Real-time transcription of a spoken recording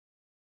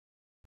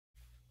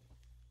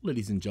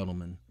Ladies and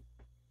gentlemen,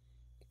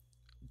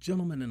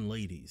 gentlemen and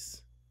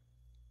ladies,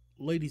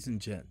 ladies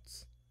and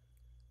gents,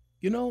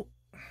 you know,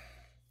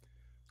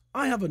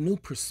 I have a new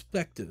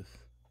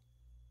perspective.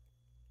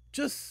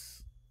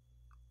 Just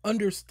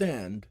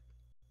understand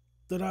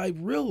that I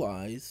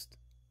realized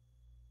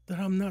that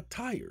I'm not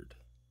tired.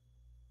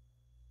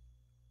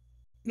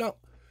 Now,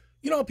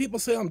 you know, people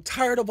say, I'm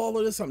tired of all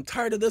of this, I'm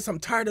tired of this, I'm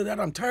tired of that,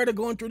 I'm tired of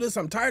going through this,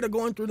 I'm tired of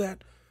going through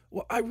that.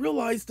 Well, I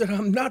realized that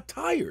I'm not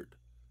tired.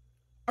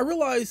 I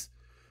realize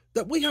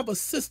that we have a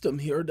system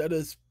here that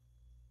is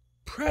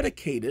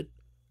predicated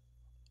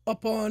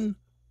upon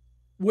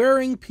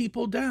wearing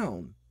people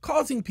down,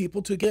 causing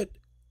people to get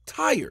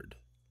tired.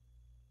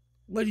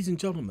 Ladies and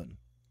gentlemen,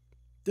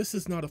 this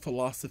is not a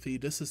philosophy.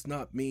 This is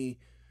not me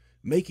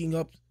making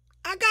up,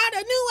 I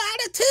got a new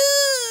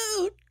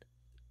attitude.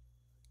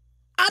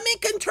 I'm in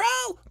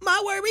control.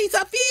 My worries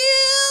are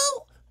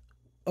few.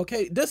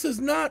 Okay, this is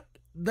not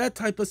that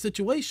type of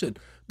situation.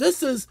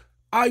 This is,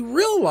 I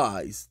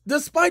realize,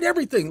 despite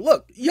everything.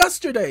 Look,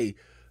 yesterday,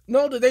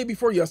 no, the day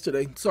before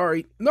yesterday,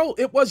 sorry. No,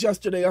 it was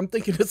yesterday. I'm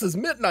thinking this is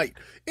midnight.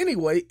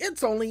 Anyway,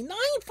 it's only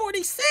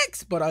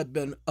 9:46, but I've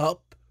been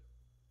up.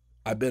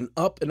 I've been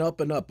up and up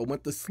and up. I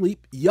went to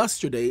sleep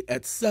yesterday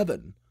at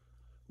 7.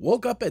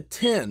 Woke up at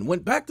 10.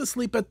 Went back to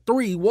sleep at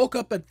 3. Woke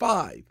up at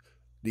 5.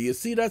 Do you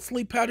see that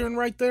sleep pattern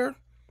right there?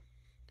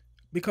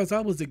 Because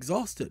I was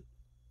exhausted.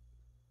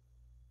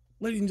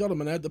 Ladies and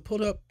gentlemen, I had to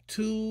put up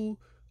 2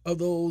 of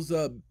those,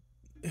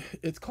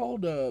 it's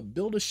called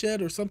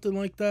Build-A-Shed or something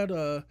like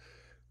that.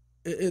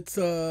 It's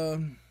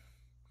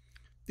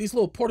these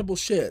little portable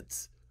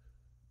sheds.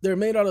 They're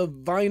made out of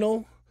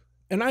vinyl,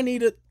 and I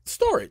needed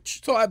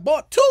storage. So I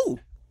bought 2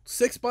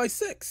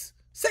 6x6.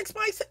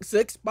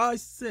 6x6.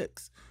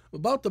 6x6. I'm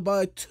about to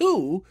buy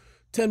 2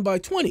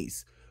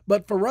 10x20s.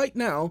 But for right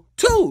now,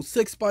 2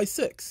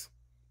 6x6.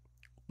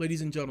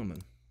 Ladies and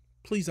gentlemen,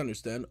 please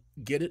understand,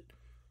 get it,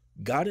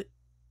 got it,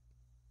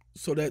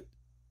 so that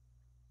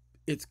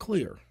it's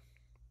clear.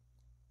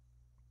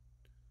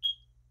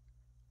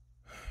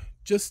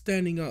 Just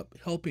standing up,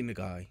 helping the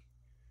guy,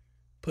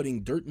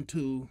 putting dirt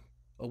into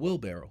a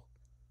wheelbarrow.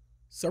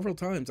 Several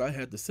times I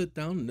had to sit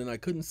down, and then I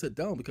couldn't sit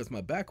down because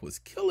my back was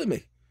killing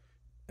me.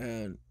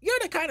 And you're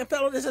the kind of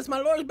fellow that says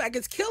my lower back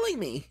is killing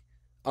me.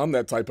 I'm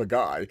that type of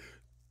guy.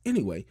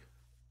 Anyway,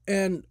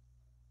 and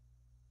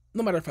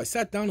no matter if I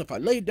sat down, if I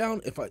laid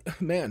down,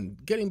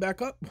 getting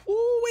back up,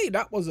 whoo-wee,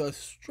 that was a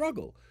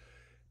struggle.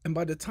 And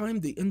by the time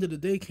the end of the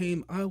day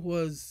came, I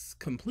was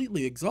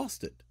completely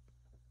exhausted.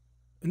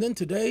 And then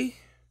today,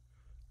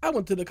 I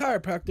went to the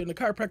chiropractor, and the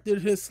chiropractor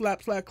did his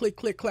slap, slap, click,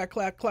 click, clack,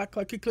 clack, clack,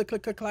 clack, click, click,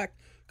 click, click, clack,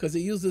 because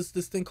he uses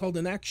this thing called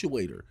an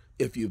actuator.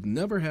 If you've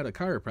never had a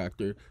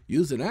chiropractor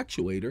use an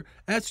actuator,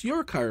 ask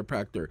your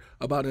chiropractor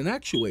about an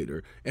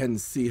actuator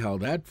and see how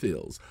that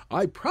feels.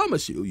 I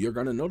promise you, you're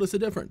going to notice a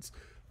difference.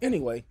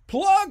 Anyway,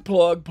 plug.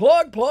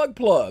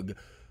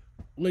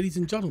 Ladies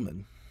and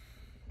gentlemen,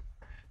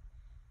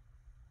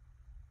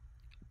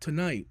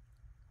 tonight,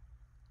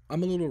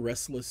 I'm a little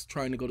restless,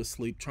 trying to go to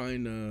sleep,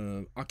 trying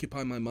to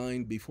occupy my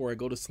mind before I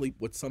go to sleep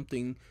with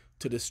something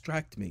to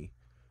distract me.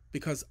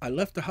 Because I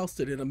left the house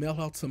today to mail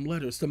out some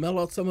letters, to mail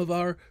out some of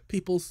our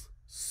people's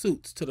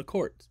suits to the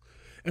courts.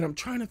 And I'm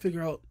trying to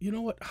figure out, you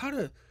know what, how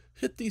to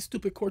hit these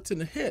stupid courts in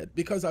the head.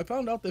 Because I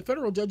found out that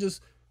federal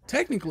judges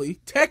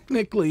technically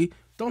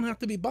don't have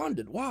to be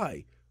bonded.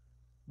 Why?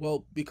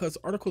 Well, because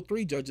Article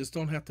 3 judges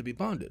don't have to be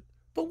bonded.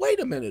 But wait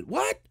a minute,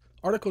 what?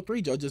 Article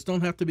 3 judges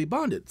don't have to be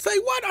bonded. Say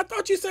what? I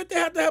thought you said they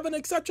had to have an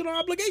exceptional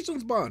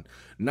obligations bond.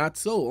 Not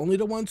so. Only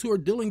the ones who are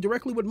dealing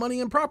directly with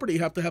money and property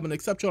have to have an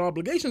exceptional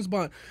obligations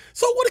bond.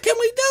 So what can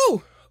we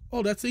do?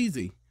 Oh, that's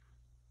easy.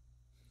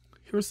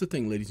 Here's the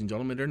thing, ladies and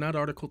gentlemen. They're not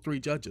Article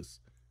 3 judges.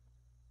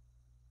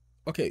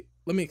 Okay,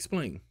 let me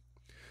explain.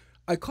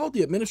 I called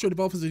the Administrative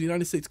Office of the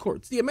United States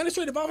Courts. The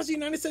Administrative Office of the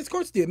United States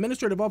Courts. The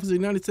Administrative Office of the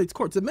United States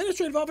Courts.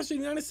 Administrative Office of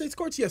the United States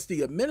Courts. Yes,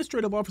 the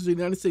Administrative Office of the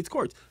United States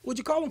Courts. What'd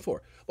you call them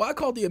for? Well, I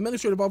called the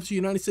Administrative Office of the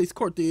United States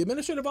Court. The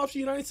Administrative Office of the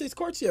United States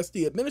Courts. Yes,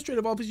 the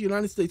Administrative Office of the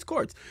United States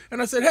Courts.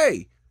 And I said,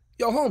 hey,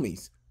 yo,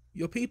 homies,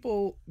 your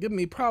people giving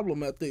me a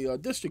problem at the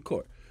district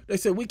court. They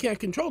said, we can't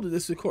control the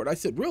district court. I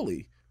said,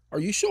 really? Are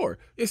you sure?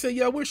 They said,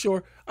 yeah, we're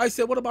sure. I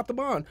said, what about the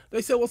bond?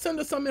 They said, well, send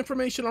us some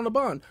information on the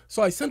bond.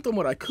 So I sent them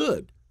what I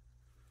could.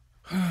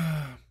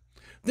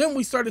 Then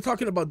we started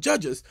talking about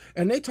judges,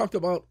 and they talked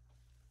about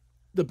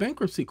the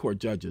bankruptcy court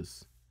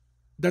judges,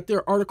 that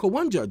they're Article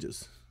 1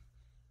 judges.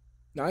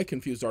 Now, I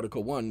confused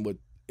Article 1 with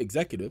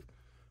executive,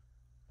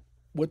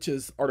 which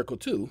is Article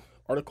 2.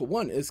 Article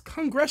 1 is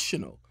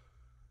congressional,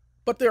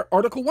 but they're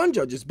Article 1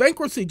 judges.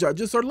 Bankruptcy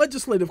judges are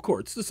legislative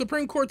courts. The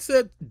Supreme Court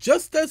said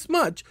just as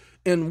much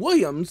in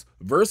Williams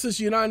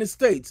versus United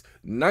States,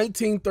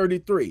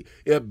 1933.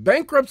 If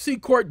bankruptcy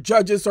court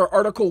judges are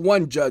Article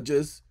 1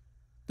 judges,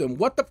 then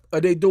what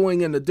are they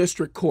doing in the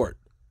district court?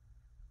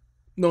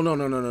 No.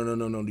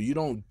 You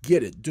don't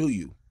get it, do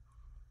you?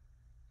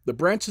 The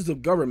branches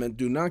of government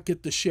do not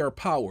get to share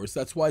powers.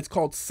 That's why it's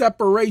called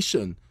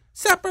separation.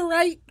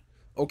 Separate.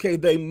 Okay,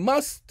 they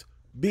must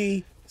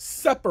be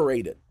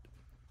separated.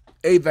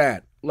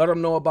 AVAT. Let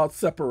them know about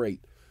separate.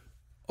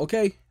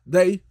 Okay?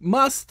 They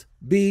must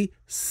be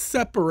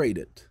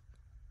separated.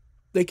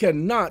 They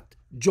cannot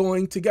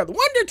join together.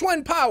 Wonder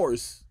Twin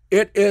powers.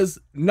 It is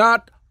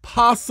not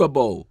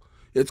possible.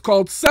 It's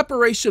called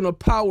separation of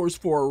powers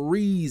for a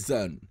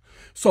reason.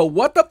 So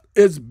what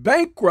is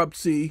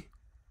bankruptcy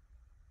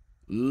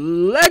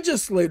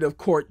legislative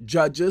court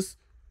judges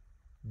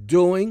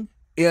doing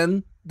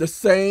in the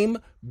same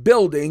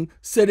building,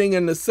 sitting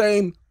in the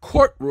same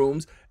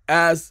courtrooms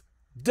as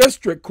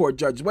district court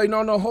judges? Wait,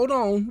 no, hold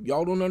on.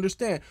 Y'all don't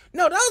understand.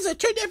 No, those are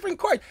two different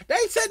courts. They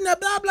sit in the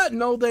blah, blah.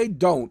 No, they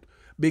don't.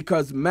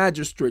 Because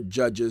magistrate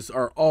judges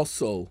are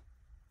also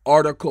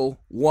Article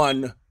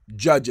 1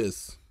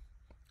 judges.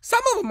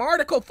 Some of them are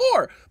Article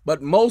 4,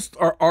 but most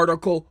are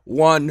Article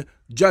 1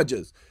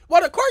 judges.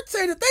 Well, the courts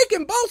say that they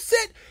can both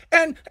sit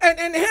and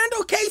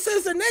handle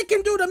cases and they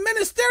can do the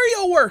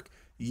ministerial work.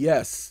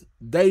 Yes,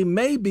 they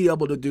may be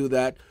able to do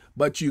that,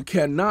 but you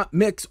cannot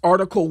mix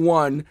Article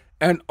 1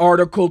 and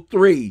Article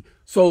 3.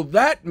 So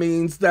that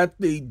means that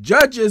the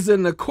judges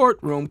in the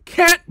courtroom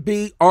can't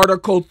be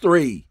Article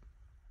 3.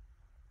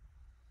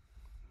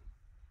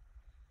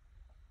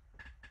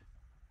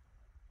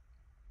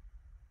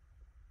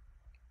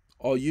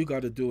 All you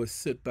got to do is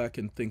sit back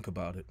and think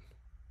about it.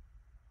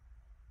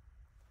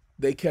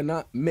 They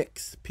cannot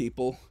mix,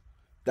 people.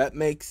 That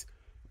makes,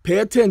 pay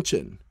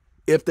attention.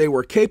 If they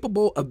were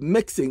capable of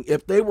mixing,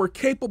 the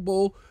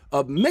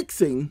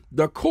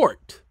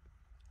court,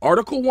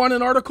 Article 1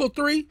 and Article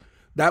 3,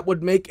 that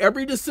would make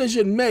every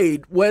decision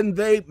made when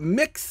they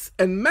mix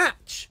and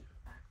match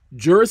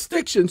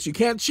jurisdictions. You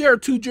can't share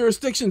two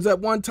jurisdictions at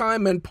one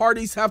time, and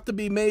parties have to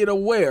be made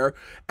aware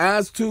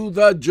as to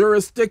the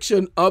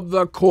jurisdiction of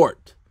the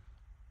court.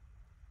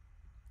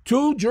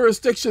 Two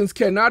jurisdictions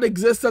cannot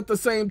exist at the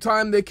same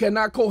time. They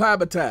cannot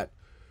cohabitate.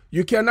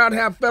 You cannot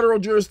have federal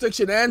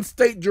jurisdiction and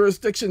state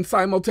jurisdiction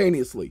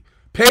simultaneously.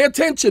 Pay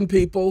attention,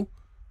 people.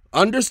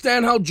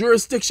 Understand how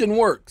jurisdiction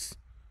works.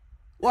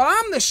 Well,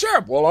 I'm the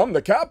sheriff. Well, I'm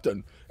the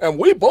captain. And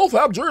we both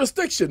have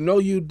jurisdiction. No,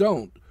 you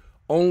don't.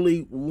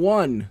 Only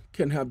one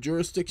can have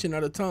jurisdiction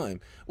at a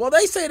time. Well,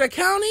 they say the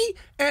county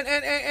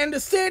and the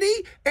city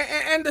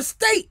and the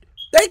state,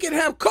 they can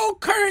have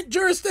concurrent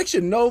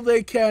jurisdiction. No,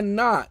 they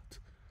cannot.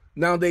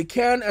 Now, they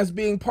can as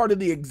being part of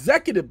the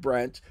executive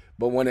branch,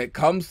 but when it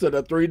comes to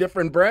the three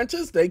different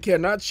branches, they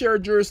cannot share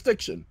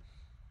jurisdiction.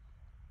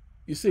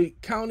 You see,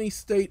 county,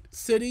 state,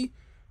 city,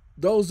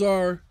 those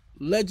are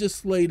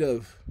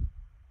legislative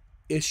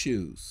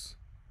issues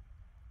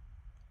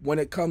when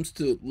it comes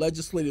to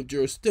legislative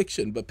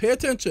jurisdiction. But pay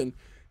attention,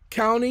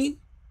 county,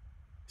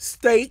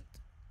 state,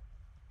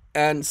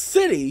 and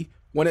city,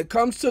 when it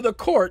comes to the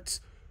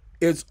courts,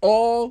 is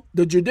all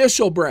the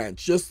judicial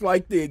branch, just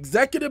like the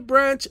executive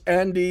branch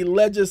and the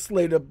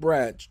legislative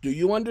branch. Do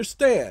you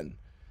understand?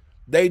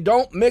 They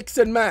don't mix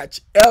and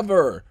match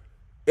ever.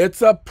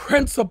 It's a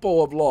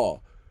principle of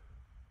law.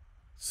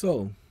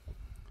 So,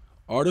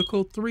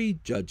 Article 3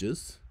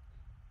 judges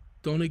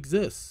don't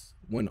exist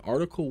when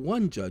Article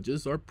 1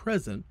 judges are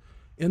present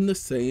in the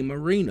same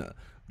arena.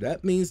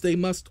 That means they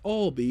must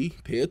all be,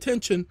 pay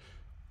attention,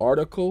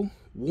 Article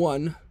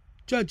 1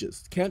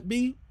 judges. Can't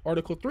be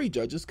Article 3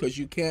 judges because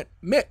you can't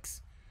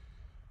mix.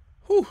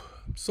 Whew,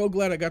 I'm so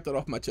glad I got that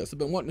off my chest. I've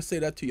been wanting to say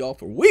that to y'all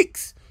for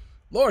weeks.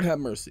 Lord have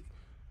mercy.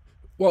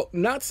 Well,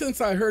 not since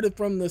I heard it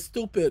from the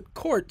stupid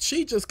court.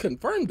 She just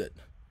confirmed it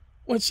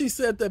when she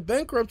said that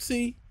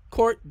bankruptcy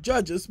court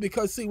judges,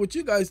 because see, what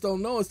you guys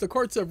don't know is the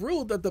courts have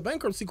ruled that the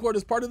bankruptcy court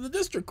is part of the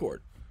district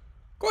court.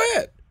 Go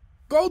ahead.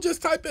 Go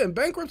just type in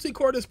bankruptcy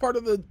court is part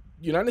of the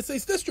United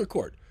States District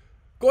Court.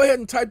 Go ahead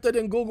and type that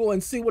in Google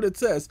and see what it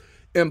says.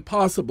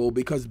 Impossible,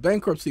 because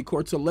bankruptcy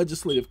courts are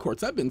legislative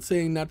courts. I've been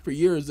saying that for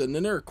years, and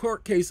then there are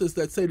court cases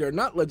that say they're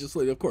not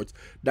legislative courts.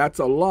 That's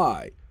a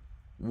lie.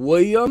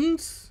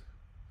 Williams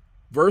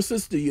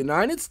versus the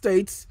United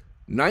States,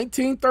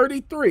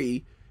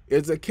 1933,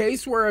 is a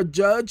case where a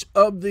judge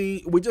of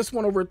the, we just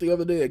went over it the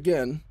other day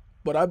again,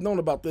 but I've known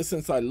about this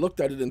since I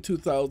looked at it in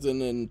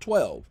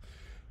 2012.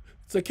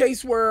 It's a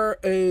case where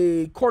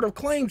a court of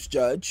claims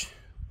judge,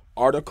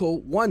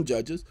 Article 1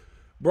 judges,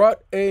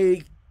 brought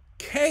a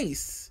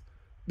case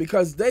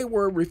because they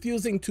were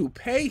refusing to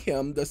pay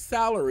him the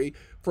salary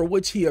for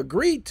which he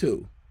agreed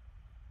to.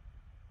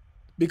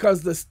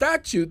 Because the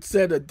statute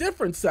said a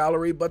different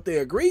salary, but they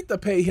agreed to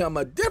pay him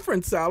a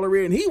different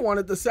salary, and he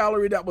wanted the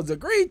salary that was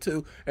agreed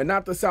to and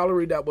not the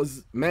salary that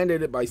was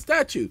mandated by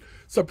statute.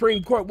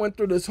 Supreme Court went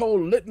through this whole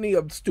litany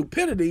of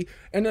stupidity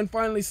and then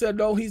finally said,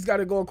 no, he's got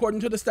to go according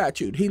to the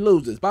statute. He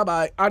loses.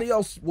 Bye-bye.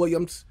 Adios,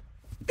 Williams.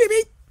 Beep,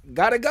 beep.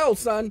 Gotta go,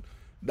 son.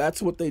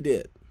 That's what they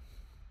did.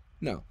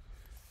 No.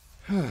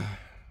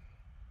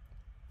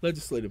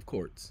 Legislative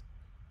courts.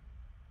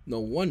 No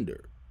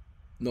wonder.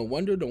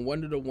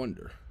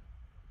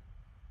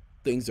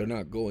 Things are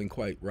not going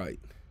quite right.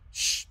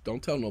 Shh,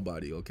 don't tell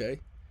nobody,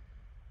 okay?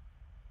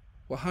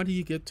 Well, how do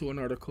you get to an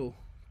Article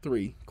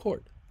 3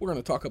 court? We're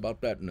going to talk about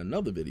that in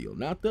another video.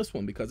 Not this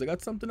one, because I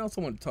got something else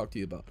I want to talk to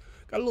you about.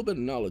 Got a little bit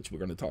of knowledge we're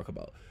going to talk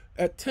about.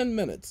 At 10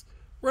 minutes,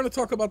 We're going to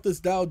talk about this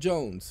Dow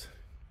Jones.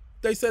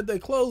 They said they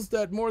closed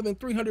at more than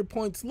 300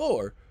 points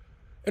lower,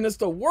 and it's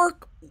the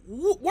worst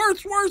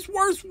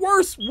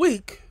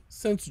week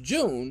since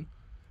June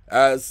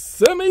as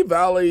Silicon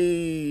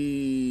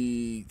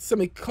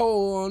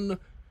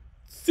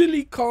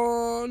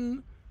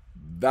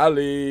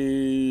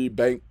Valley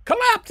Bank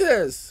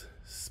collapses,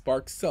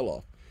 sparks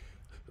sell-off.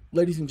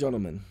 Ladies and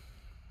gentlemen,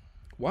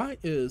 why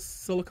is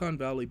Silicon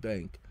Valley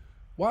Bank,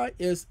 why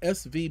is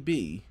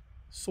SVB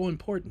so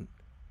important?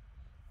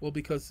 Well,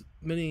 because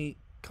many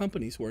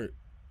companies were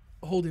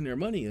holding their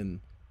money in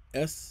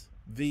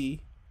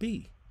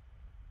SVB.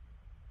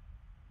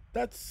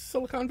 That's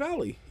Silicon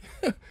Valley.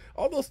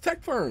 All those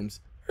tech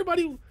firms.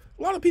 Everybody,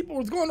 a lot of people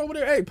was going over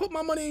there, hey, put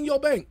my money in your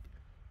bank.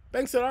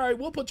 Bank said, all right,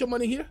 we'll put your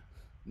money here.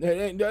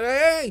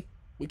 Hey,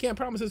 we can't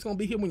promise it's going to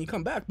be here when you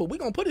come back, but we're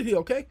going to put it here,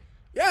 okay?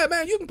 Yeah,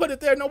 man, you can put it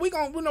there. No, we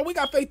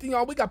got faith in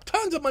y'all. We got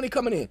tons of money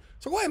coming in.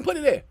 So go ahead and put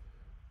it there.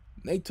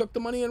 They took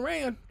the money and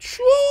ran.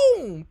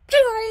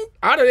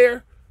 Out of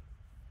there.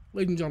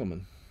 Ladies and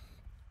gentlemen,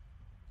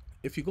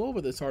 if you go over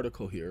this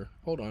article here,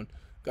 hold on,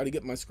 got to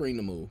get my screen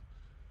to move.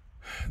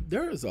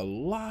 There is a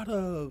lot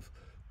of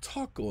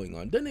talk going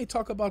on. Then they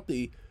talk about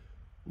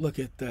look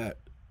at that.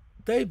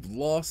 They've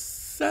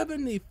lost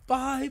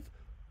 75%.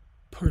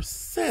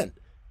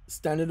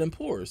 Standard &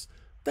 Poor's.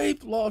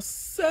 They've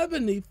lost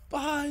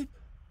 75%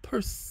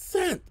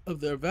 of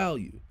their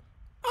value.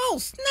 Oh,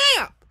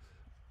 snap!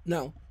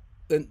 Now,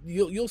 then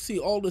you'll see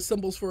all the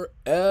symbols for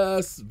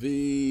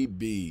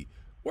SVB.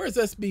 Where's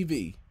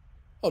SBV?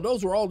 Oh,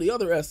 those were all the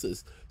other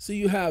S's. So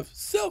you have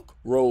Silk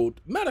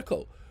Road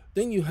Medical.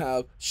 Then you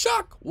have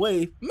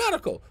Shockwave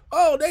Medical.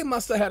 Oh, they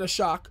must have had a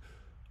shock.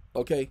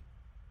 Okay,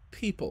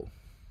 people.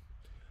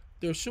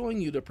 They're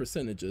showing you the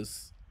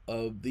percentages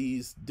of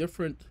these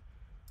different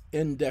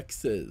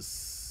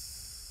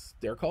indexes.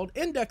 They're called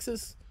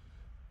indexes.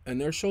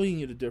 And they're showing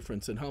you the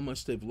difference in how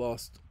much they've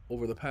lost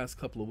over the past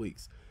couple of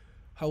weeks.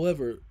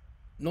 However,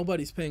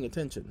 nobody's paying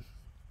attention.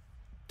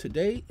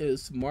 Today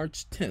is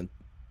March 10th,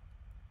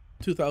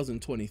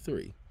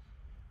 2023.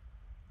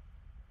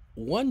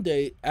 One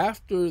day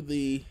after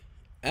the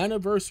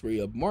anniversary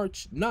of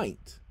March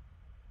 9th,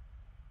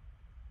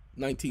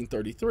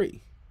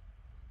 1933.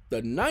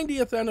 The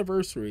 90th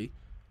anniversary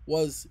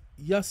was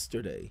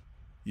yesterday.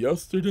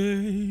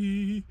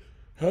 Yesterday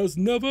has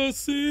never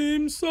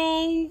seemed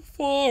so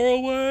far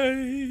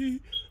away,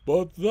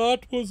 but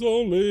that was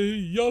only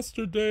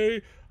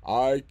yesterday.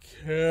 I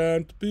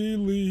can't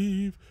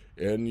believe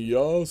in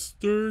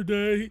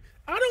yesterday.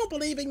 I don't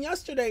believe in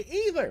yesterday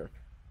either.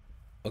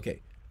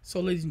 Okay, so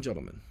ladies and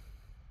gentlemen,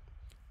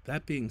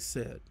 that being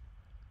said,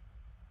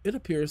 it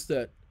appears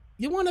that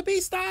you want to be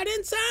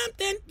starting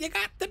something. You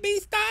got to be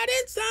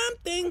starting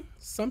something.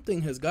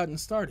 Something has gotten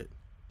started.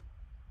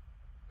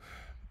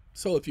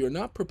 So if you're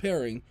not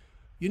preparing,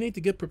 you need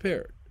to get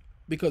prepared.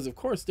 Because, of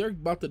course, they're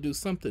about to do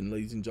something,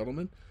 ladies and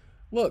gentlemen.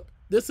 Look,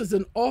 this is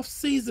an off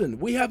season.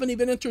 We haven't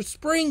even entered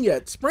spring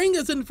yet. Spring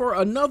isn't for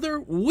another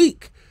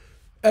week.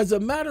 As a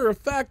matter of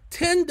fact,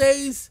 10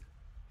 days,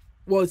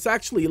 well, it's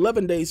actually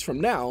 11 days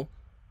from now,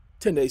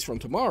 10 days from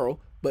tomorrow,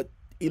 but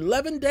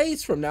 11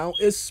 days from now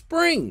is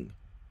spring.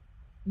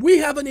 We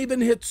haven't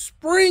even hit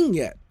spring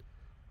yet.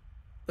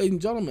 Ladies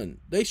and gentlemen,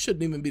 they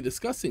shouldn't even be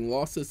discussing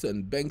losses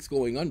and banks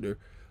going under.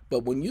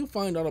 But when you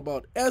find out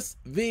about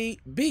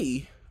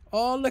SVB,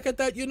 oh, look at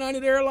that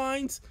United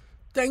Airlines.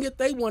 Dang it,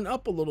 they went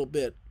up a little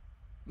bit.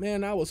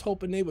 Man, I was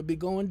hoping they would be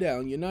going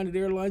down. United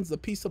Airlines, the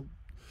piece of,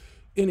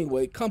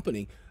 anyway,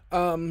 company.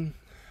 2-year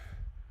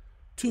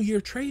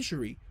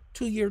treasury.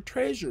 2-year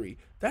treasury.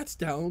 That's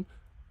down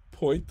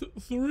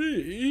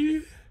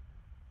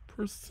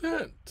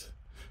 0.3%.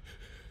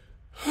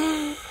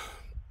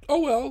 Oh,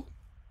 well.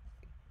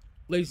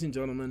 Ladies and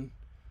gentlemen,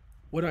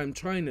 what I'm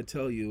trying to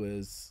tell you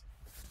is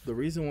the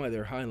reason why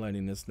they're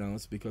highlighting this now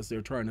is because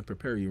they're trying to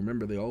prepare you.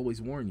 Remember, they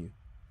always warn you.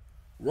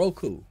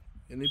 Roku.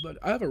 Anybody?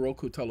 I have a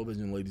Roku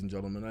television, ladies and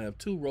gentlemen. I have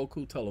 2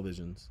 Roku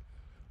televisions.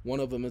 One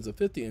of them is a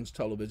 50-inch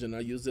television. I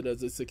use it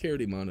as a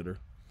security monitor.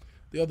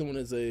 The other one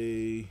is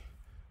a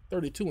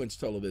 32-inch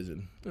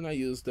television. And I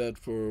use that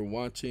for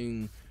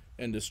watching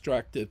and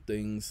distracted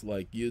things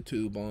like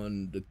YouTube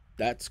on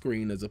that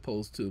screen as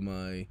opposed to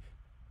my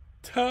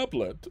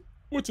tablet,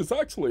 which is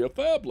actually a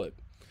phablet.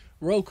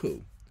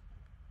 Roku.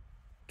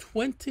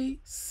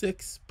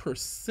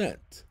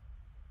 26%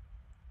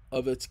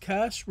 of its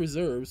cash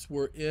reserves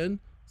were in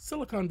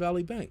Silicon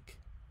Valley Bank.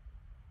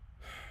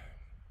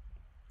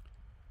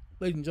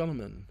 Ladies and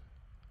gentlemen,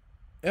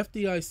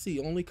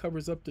 FDIC only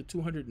covers up to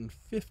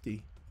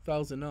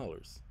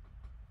 $250,000.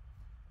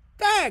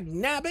 Dag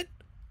nabbit!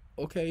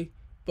 Okay,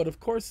 but of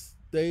course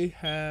they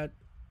had,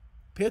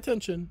 pay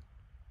attention,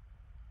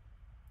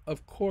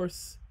 of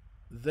course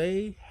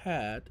they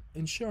had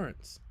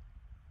insurance.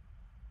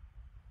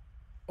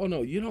 Oh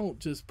no, you don't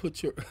just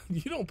put your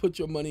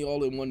money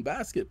all in one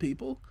basket,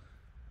 people.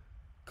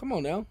 Come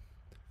on now.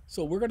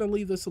 So we're going to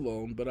leave this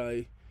alone, but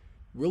I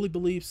really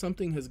believe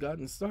something has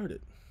gotten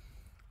started.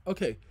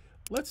 Okay,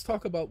 let's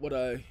talk about what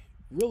I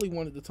really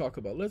wanted to talk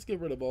about. Let's get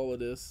rid of all of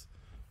this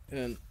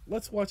And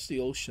let's watch the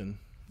ocean.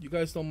 You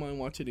guys don't mind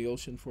watching the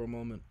ocean for a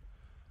moment?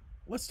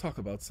 Let's talk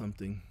about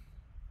something.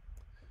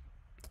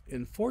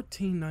 In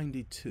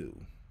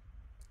 1492,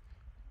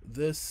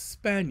 this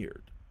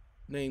Spaniard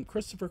named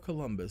Christopher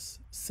Columbus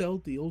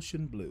sailed the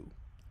ocean blue.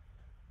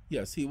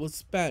 Yes, he was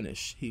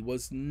Spanish. He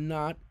was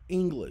not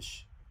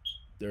English.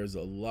 There's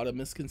a lot of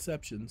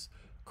misconceptions.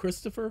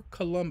 Christopher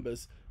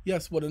Columbus,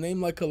 yes, with a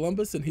name like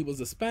Columbus, and he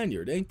was a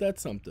Spaniard. Ain't that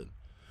something?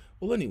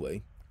 Well,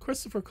 anyway,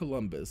 Christopher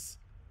Columbus,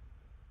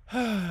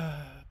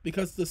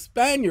 because the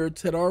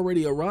Spaniards had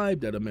already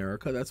arrived at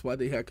America, that's why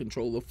they had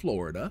control of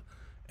Florida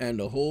and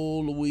the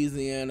whole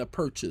Louisiana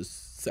Purchase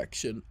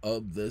section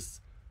of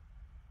this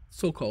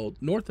so-called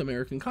North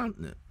American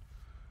continent.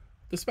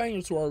 The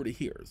Spaniards were already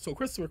here. So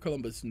Christopher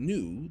Columbus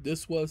knew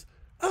this was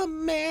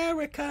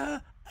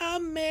America,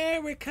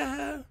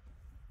 America,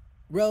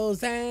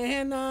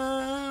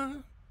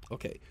 Rosanna.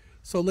 Okay,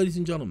 so ladies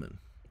and gentlemen,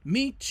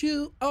 meet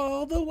you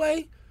all the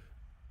way.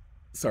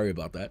 Sorry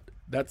about that.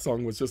 That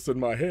song was just in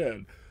my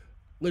head.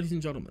 Ladies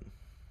and gentlemen,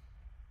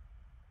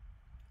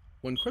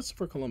 when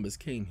Christopher Columbus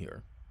came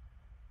here,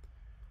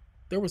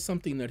 there was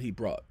something that he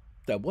brought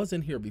that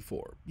wasn't here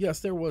before. Yes,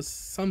 there was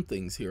some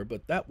things here,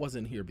 but that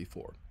wasn't here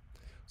before.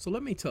 So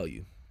let me tell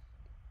you,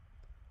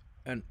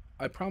 and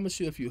I promise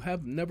you, if you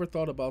have never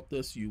thought about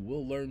this, you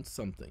will learn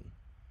something.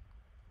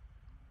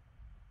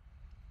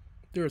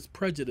 There is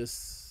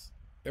prejudice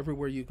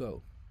everywhere you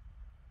go.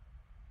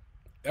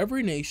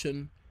 Every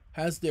nation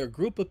has their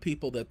group of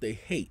people that they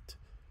hate,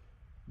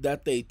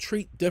 that they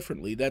treat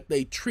differently, that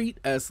they treat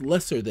as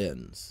lesser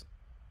thans.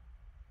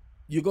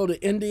 You go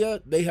to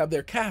India, they have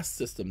their caste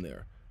system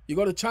there. You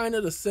go to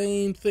China, the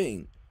same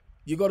thing.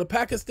 You go to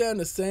Pakistan,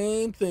 the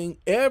same thing.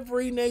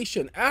 Every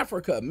nation,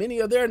 Africa, many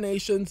of their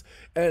nations,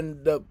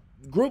 and the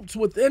groups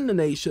within the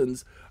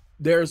nations,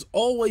 there's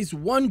always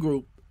one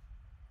group,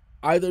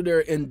 either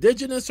they're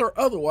indigenous or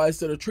otherwise,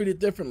 that are treated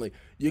differently.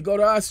 You go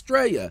to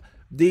Australia,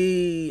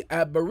 the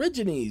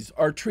Aborigines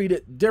are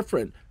treated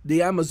different.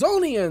 The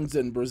Amazonians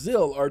in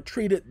Brazil are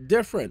treated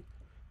different.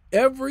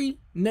 Every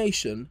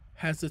nation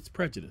has its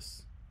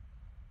prejudice.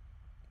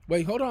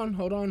 Wait, hold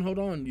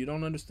on. You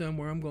don't understand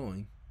where I'm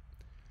going.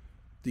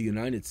 The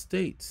United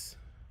States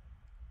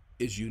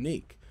is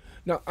unique.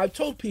 Now, I've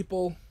told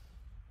people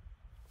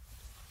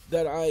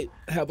that I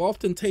have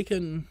often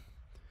taken,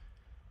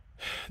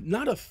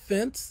 not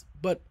offense,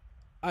 but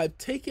I've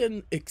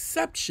taken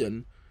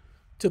exception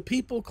to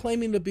people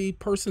claiming to be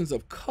persons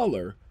of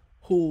color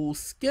whose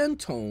skin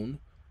tone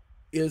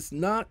is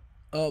not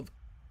of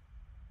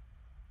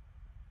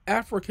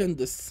African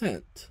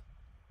descent.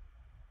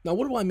 Now,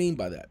 what do I mean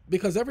by that?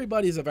 Because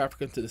everybody is of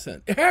African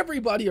descent.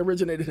 Everybody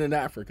originated in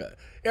Africa.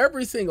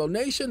 Every single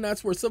nation,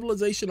 that's where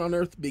civilization on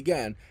earth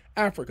began,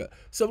 Africa.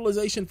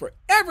 Civilization for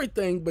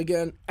everything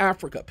began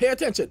Africa. Pay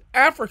attention,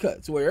 Africa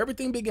is where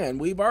everything began.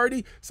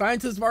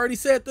 Scientists have already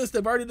said this,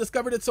 they've already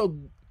discovered it, so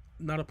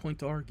not a point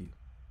to argue.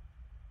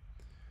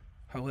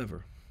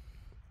 However,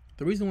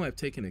 the reason why I've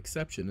taken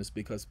exception is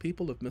because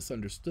people have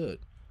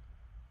misunderstood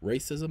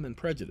racism and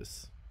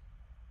prejudice.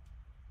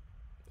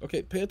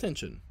 Okay, pay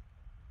attention.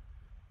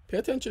 Pay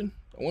attention.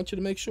 I want you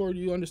to make sure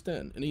you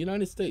understand. In the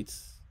United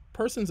States,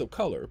 persons of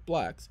color,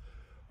 blacks,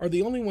 are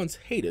the only ones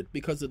hated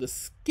because of the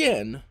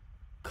skin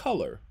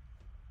color.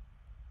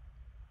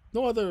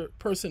 No other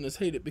person is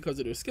hated because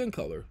of their skin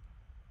color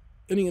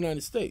in the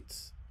United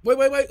States. Wait,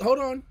 hold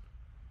on.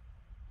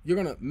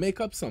 You're going to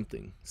make up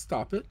something.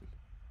 Stop it.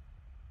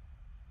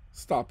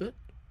 Stop it.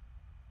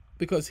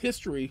 Because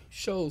history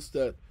shows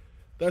that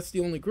that's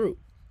the only group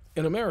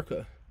in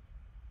America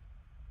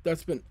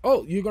that's been,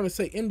 oh, you're going to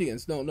say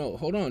Indians. No,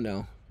 hold on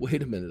now.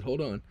 Wait a minute, hold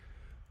on.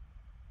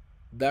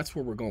 That's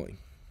where we're going.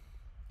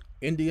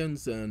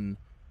 Indians and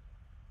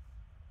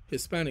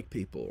Hispanic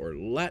people, or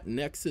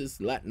Latinxes,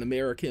 Latin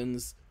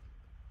Americans,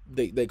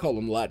 they call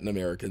them Latin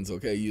Americans,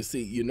 okay? You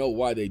see, you know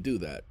why they do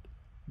that.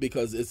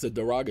 Because it's a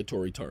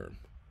derogatory term.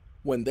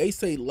 When they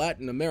say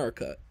Latin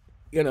America,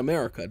 in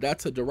America,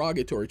 that's a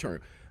derogatory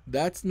term.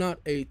 That's not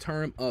a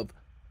term of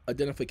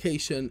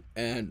identification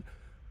and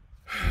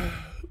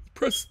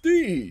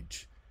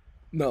prestige.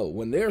 No,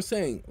 when they're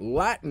saying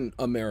Latin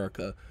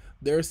America,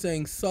 they're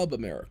saying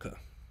sub-America.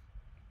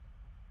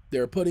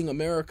 They're putting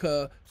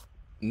America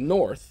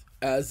north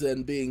as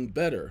in being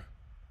better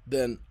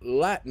than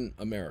Latin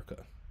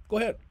America. Go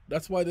ahead.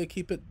 That's why they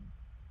keep it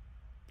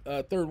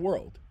third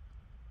world.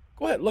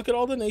 Go ahead. Look at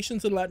all the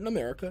nations in Latin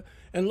America,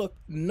 and look,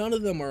 none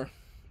of them are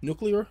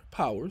nuclear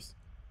powers.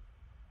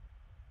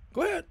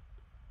 Go ahead.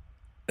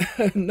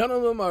 None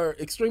of them are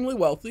extremely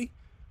wealthy.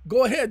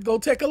 Go ahead. Go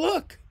take a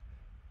look.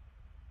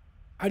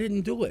 I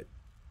didn't do it.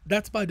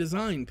 That's by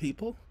design,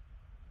 people.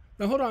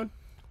 Now, hold on.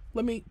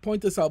 Let me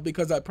point this out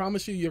because I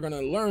promise you, you're going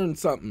to learn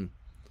something.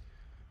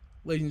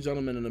 Ladies and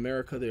gentlemen, in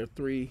America, there are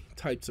three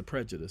types of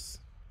prejudice.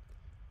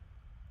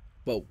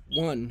 But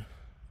one,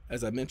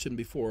 as I mentioned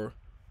before,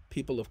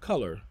 people of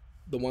color,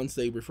 the ones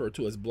they refer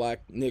to as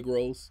black,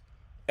 Negroes,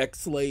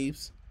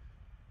 ex-slaves,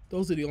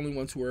 those are the only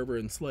ones who were ever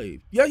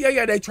enslaved.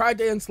 Yeah, they tried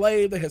to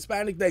enslave the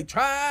Hispanic. They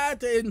tried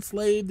to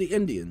enslave the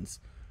Indians.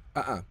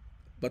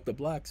 But the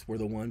blacks were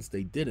the ones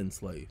they did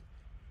enslave.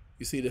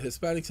 You see, the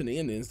Hispanics and the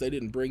Indians, they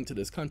didn't bring to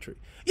this country.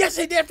 Yes,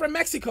 they did from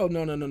Mexico.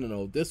 No, no, no, no,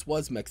 no. This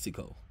was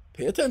Mexico.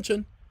 Pay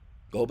attention.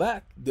 Go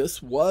back.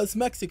 This was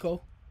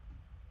Mexico.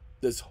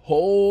 This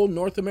whole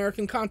North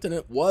American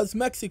continent was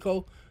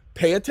Mexico.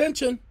 Pay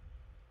attention.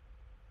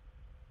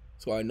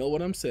 So I know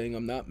what I'm saying.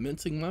 I'm not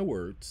mincing my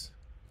words.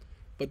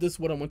 But this is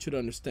what I want you to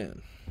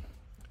understand.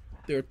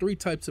 There are three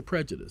types of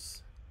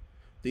prejudice.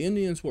 The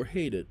Indians were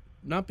hated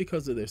not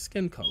because of their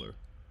skin color.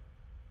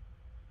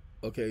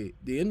 Okay,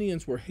 the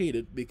Indians were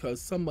hated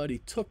because somebody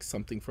took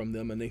something from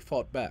them and they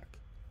fought back.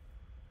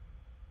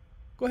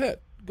 Go ahead.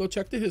 Go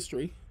check the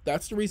history.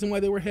 That's the reason why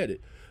they were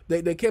hated.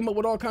 They came up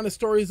with all kind of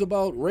stories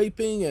about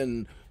raping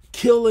and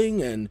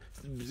killing and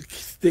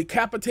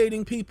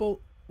decapitating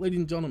people. Ladies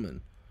and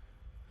gentlemen,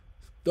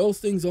 those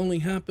things only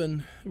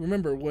happen.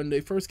 Remember, when they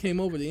first came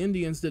over, the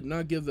Indians did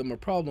not give them a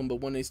problem,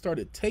 but when they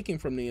started taking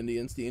from the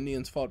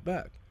Indians fought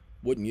back.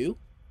 Wouldn't you?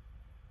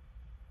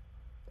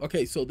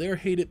 Okay, so they're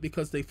hated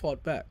because they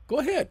fought back. Go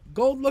ahead.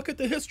 Go look at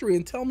the history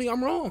and tell me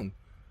I'm wrong.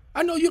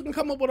 I know you can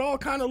come up with all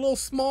kind of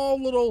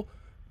little,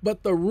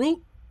 but the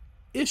root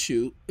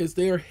issue is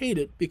they are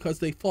hated because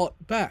they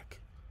fought back.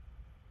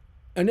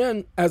 And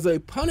then as a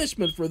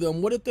punishment for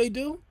them, what did they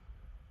do?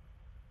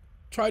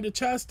 Try to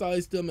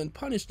chastise them and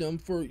punish them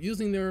for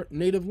using their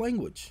native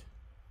language.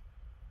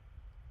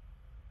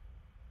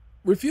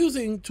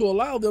 Refusing to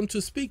allow them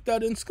to speak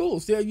that in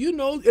schools. Yeah, you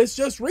know, it's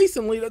just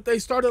recently that they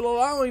started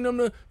allowing them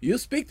to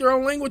speak their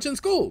own language in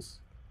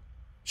schools.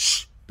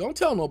 Shh, don't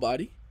tell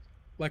nobody.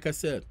 Like I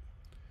said,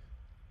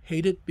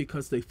 hated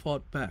because they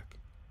fought back.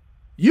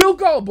 You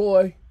go,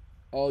 boy.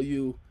 All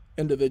you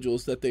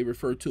individuals that they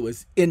refer to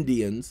as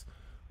Indians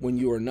when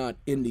you are not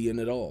Indian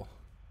at all.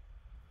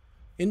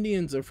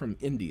 Indians are from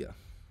India.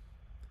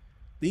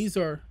 These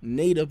are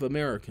Native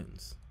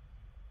Americans.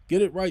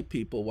 Get it right,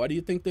 people. Why do you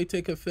think they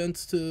take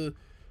offense to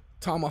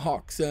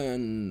tomahawks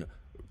and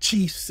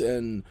chiefs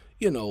and,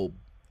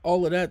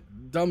 all of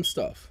that dumb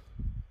stuff?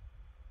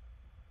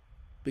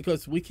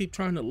 Because we keep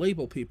trying to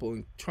label people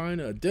and trying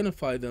to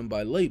identify them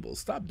by labels.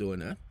 Stop doing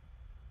that.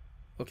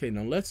 Okay,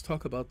 now let's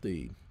talk about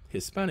the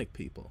Hispanic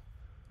people.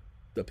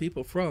 The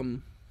people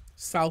from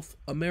South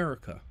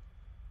America.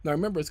 Now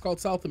remember, it's called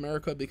South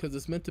America because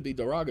it's meant to be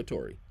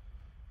derogatory.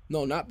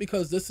 No, not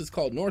because this is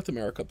called North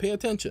America. Pay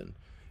attention.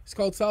 It's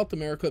called South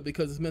America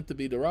because it's meant to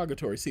be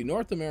derogatory. See,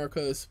 North America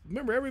is,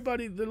 remember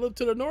everybody that lived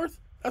to the north?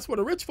 That's where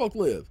the rich folk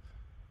live.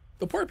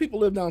 The poor people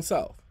live down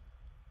south.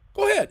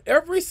 Go ahead.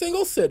 Every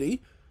single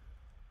city,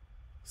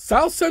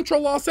 South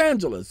Central Los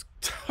Angeles,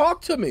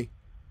 talk to me.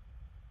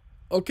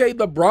 Okay,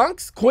 the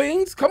Bronx,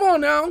 Queens, come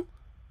on now.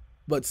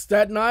 But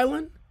Staten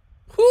Island,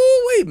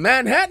 whoo-wee,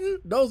 Manhattan,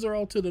 those are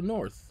all to the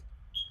north.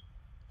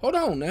 Hold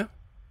on now.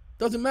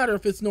 Doesn't matter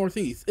if it's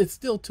northeast. It's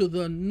still to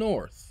the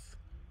north.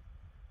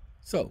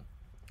 So,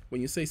 when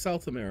you say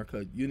South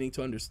America, you need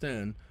to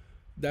understand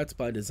that's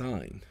by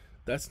design.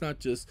 That's not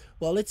just,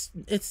 well, it's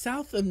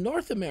South and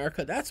North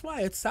America. That's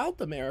why it's South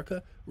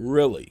America.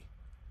 Really?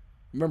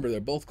 Remember,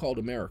 they're both called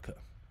America.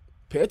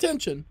 Pay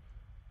attention.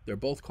 They're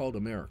both called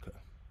America.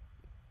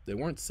 They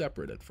weren't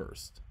separate at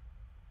first.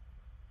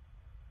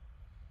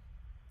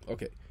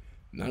 Okay,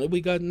 now that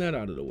we gotten that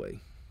out of the way,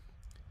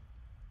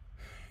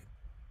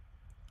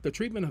 the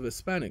treatment of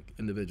Hispanic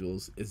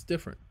individuals is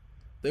different.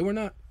 They were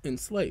not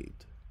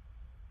enslaved,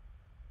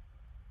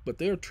 but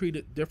they're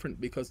treated different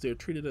because they're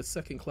treated as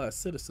second-class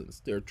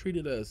citizens. They're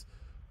treated as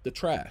the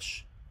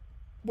trash.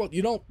 Well,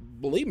 you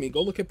don't believe me,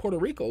 go look at Puerto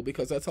Rico,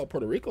 because that's how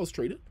Puerto Rico's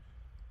treated.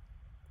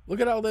 Look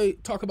at how they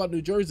talk about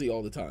New Jersey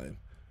all the time,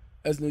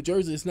 as New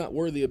Jersey is not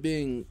worthy of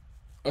being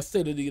a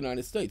state of the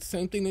United States.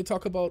 Same thing they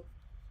talk about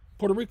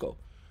Puerto Rico.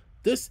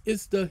 This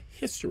is the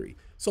history.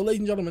 So, ladies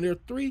and gentlemen, there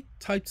are three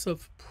types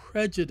of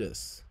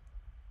prejudice.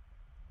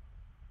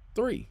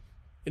 Three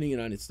in the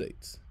United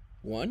States.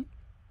 One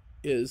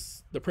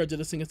is the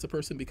prejudice against a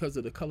person because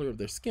of the color of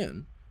their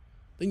skin.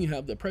 Then you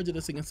have the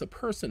prejudice against a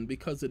person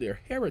because of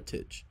their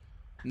heritage,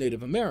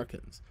 Native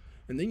Americans.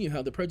 And then you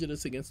have the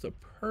prejudice against a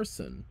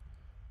person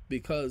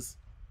because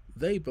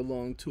they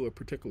belong to a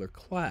particular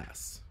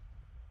class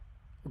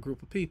or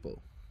group of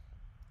people.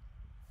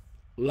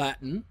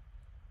 Latin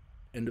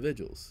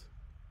individuals.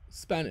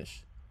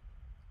 Spanish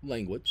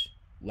language,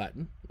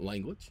 Latin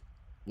language,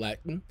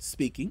 Latin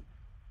speaking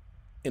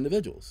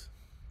individuals.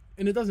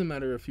 And it doesn't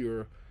matter if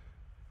you're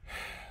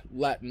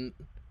Latin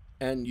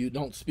and you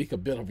don't speak a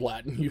bit of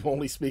Latin, you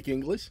only speak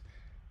English.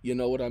 You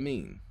know what I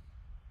mean.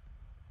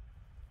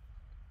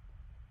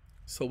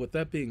 So with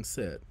that being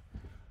said,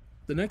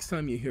 the next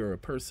time you hear a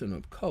person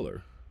of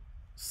color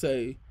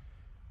say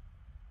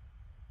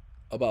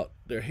about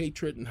their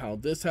hatred and how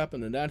this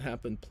happened and that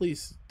happened,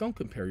 please don't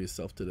compare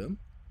yourself to them.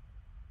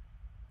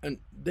 And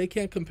they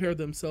can't compare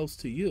themselves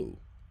to you.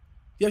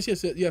 Yes,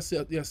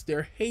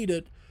 they're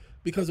hated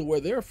because of where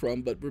they're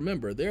from, but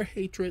remember, the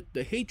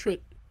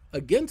hatred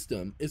against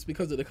them is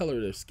because of the color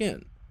of their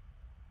skin.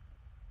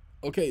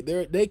 Okay,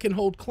 they can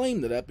hold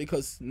claim to that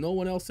because no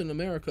one else in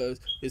America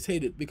is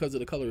hated because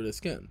of the color of their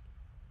skin.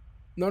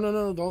 No, no,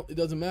 no, don't. It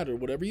doesn't matter.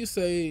 Whatever you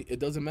say, it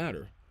doesn't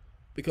matter.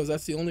 Because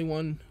that's the only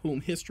one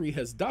whom history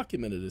has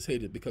documented is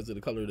hated because of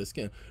the color of the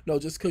skin. No,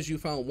 just because you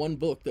found one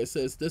book that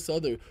says this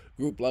other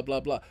group, blah, blah,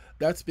 blah.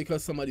 That's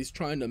because somebody's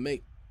trying to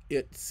make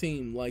it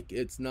seem like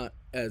it's not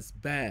as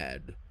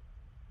bad.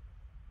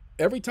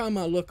 Every time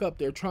I look up,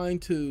 they're trying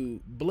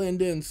to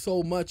blend in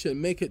so much and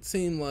make it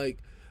seem like,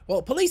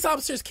 well, police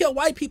officers kill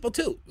white people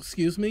too.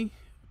 Excuse me?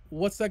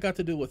 What's that got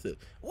to do with it?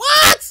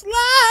 What's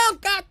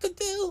love got to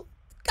do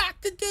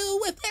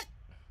with it?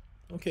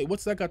 Okay,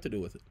 what's that got to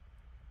do with it?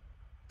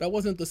 That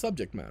wasn't the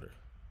subject matter.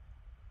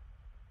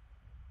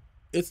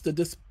 It's the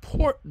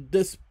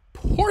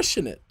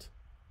disproportionate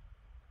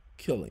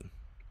killing.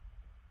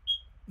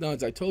 Now,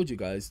 as I told you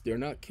guys, they're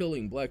not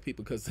killing black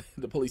people because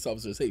the police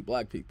officers hate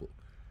black people.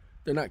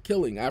 They're not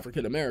killing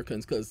African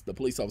Americans because the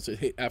police officers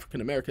hate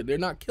African Americans. They're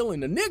not killing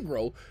the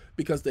Negro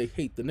because they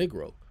hate the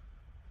Negro.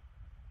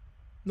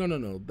 No, no,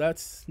 no.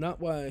 That's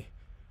not why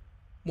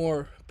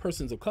more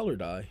persons of color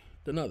die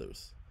than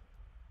others.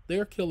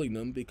 They're killing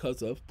them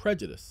because of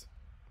prejudice.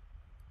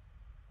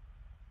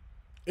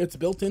 It's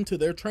built into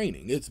their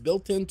training. It's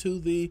built into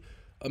the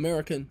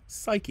American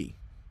psyche.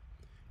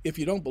 If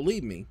you don't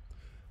believe me,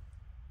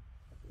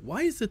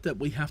 why is it that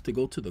we have to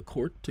go to the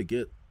court to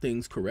get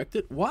things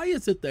corrected? Why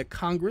is it that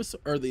Congress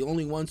are the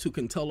only ones who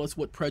can tell us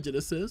what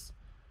prejudice is?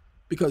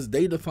 Because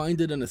they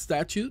defined it in a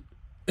statute?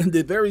 And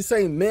the very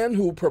same men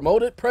who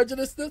promoted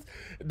prejudice,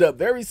 the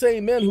very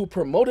same men who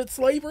promoted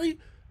slavery,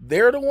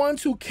 they're the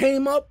ones who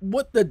came up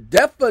with the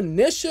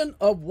definition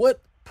of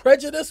what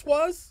prejudice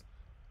was?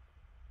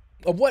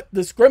 Of what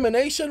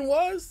discrimination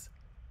was?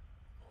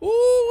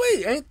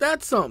 Ooh-wee, ain't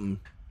that something?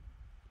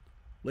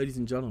 Ladies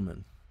and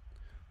gentlemen,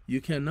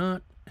 you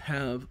cannot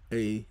have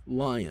a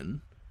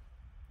lion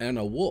and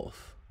a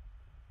wolf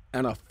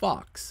and a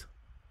fox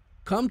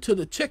come to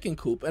the chicken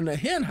coop and the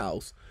hen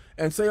house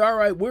and say, all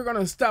right, we're going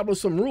to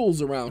establish some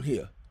rules around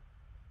here.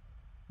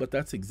 But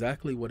that's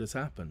exactly what has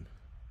happened.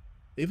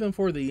 Even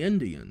for the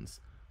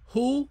Indians,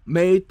 who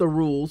made the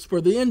rules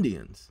for the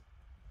Indians?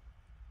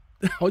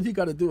 All you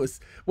got to do is,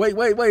 wait,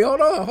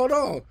 hold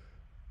on.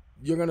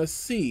 You're going to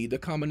see the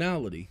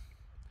commonality.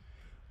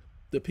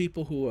 The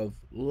people who have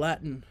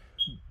Latin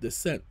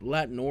descent,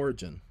 Latin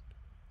origin,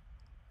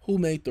 who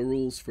made the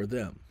rules for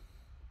them?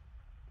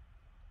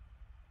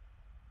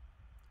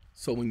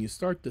 So when you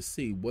start to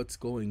see what's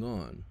going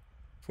on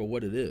for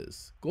what it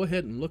is, go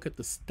ahead and look at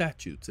the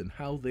statutes and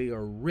how they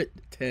are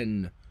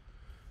written.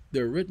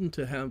 They're written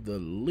to have the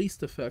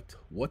least effect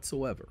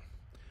whatsoever.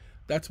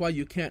 That's why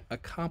you can't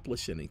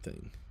accomplish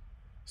anything.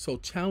 So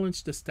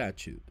challenge the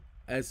statute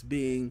as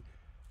being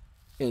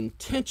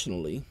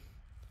intentionally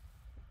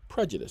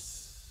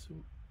prejudiced,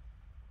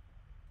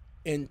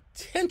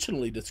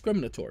 intentionally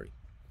discriminatory.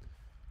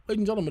 Ladies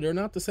and gentlemen, they're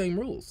not the same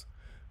rules.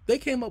 They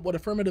came up with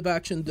affirmative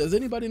action. Does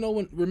anybody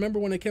remember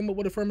when they came up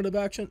with affirmative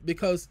action?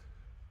 Because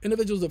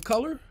individuals of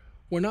color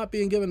were not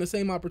being given the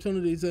same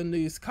opportunities in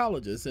these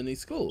colleges, in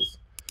these schools.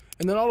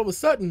 And then all of a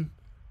sudden,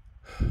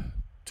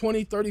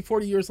 20, 30,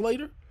 40 years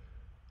later,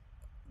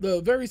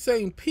 the very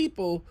same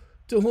people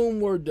to whom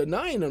were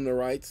denying them the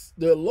rights,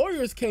 the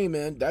lawyers came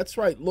in. That's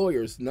right,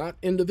 lawyers, not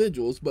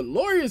individuals, but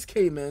lawyers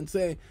came in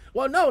saying,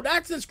 well, no,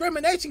 that's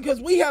discrimination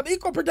because we have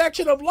equal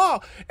protection of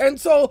law.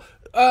 And so,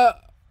 blah,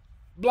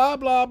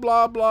 blah,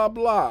 blah, blah,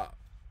 blah.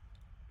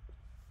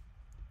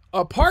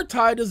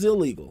 Apartheid is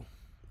illegal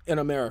in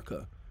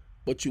America.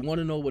 But you want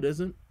to know what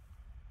isn't?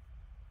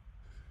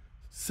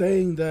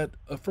 Saying that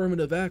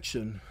affirmative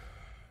action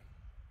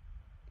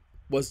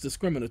was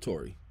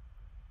discriminatory.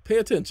 Pay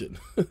attention.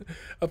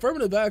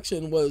 Affirmative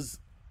action was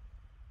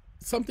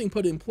something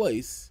put in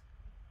place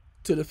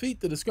to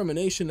defeat the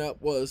discrimination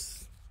that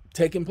was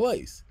taking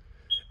place.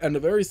 And the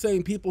very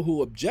same people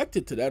who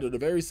objected to that are the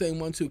very same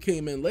ones who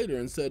came in later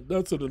and said,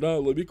 that's a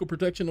denial of equal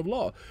protection of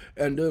law.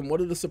 And then what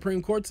did the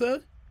Supreme Court say?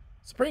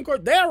 Supreme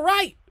Court, they're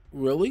right.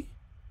 Really?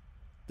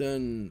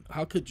 Then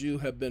how could you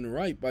have been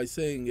right by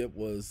saying it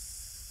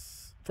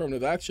was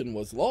affirmative action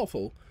was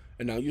lawful,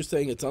 and now you're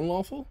saying it's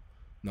unlawful?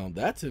 Now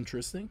that's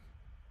interesting.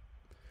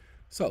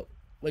 So,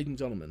 ladies and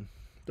gentlemen,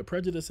 the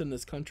prejudice in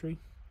this country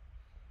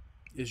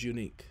is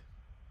unique.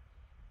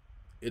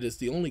 It is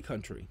the only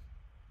country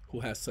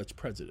who has such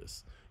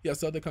prejudice.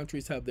 Yes, other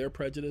countries have their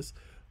prejudice,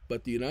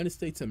 but the United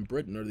States and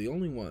Britain are the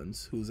only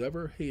ones who's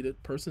ever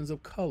hated persons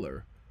of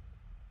color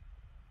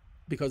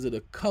because of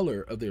the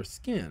color of their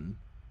skin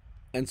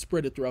and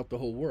spread it throughout the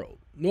whole world.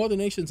 No other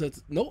nation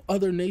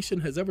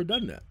has ever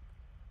done that.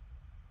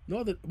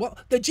 Well,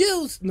 the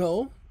Jews,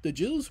 no. The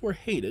Jews were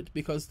hated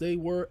because they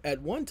were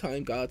at one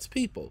time God's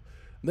people.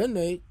 Then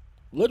they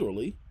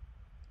literally,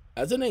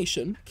 as a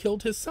nation,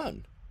 killed his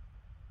son.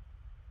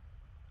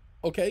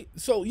 Okay,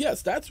 so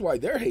yes, that's why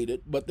they're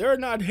hated, but they're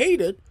not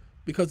hated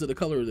because of the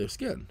color of their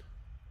skin.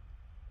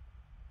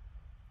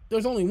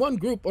 There's only one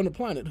group on the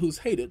planet who's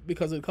hated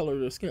because of the color of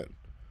their skin.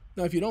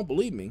 Now, if you don't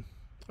believe me,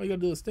 all you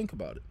gotta do is think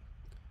about it.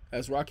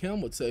 As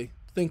Rakim would say,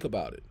 think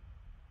about it.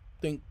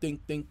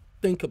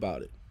 Think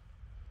about it.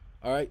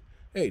 All right?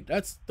 Hey,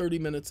 that's 30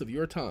 minutes of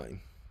your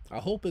time. I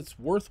hope it's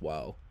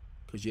worthwhile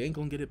because you ain't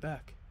going to get it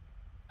back.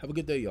 Have a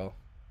good day, y'all.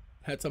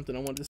 Had something I wanted to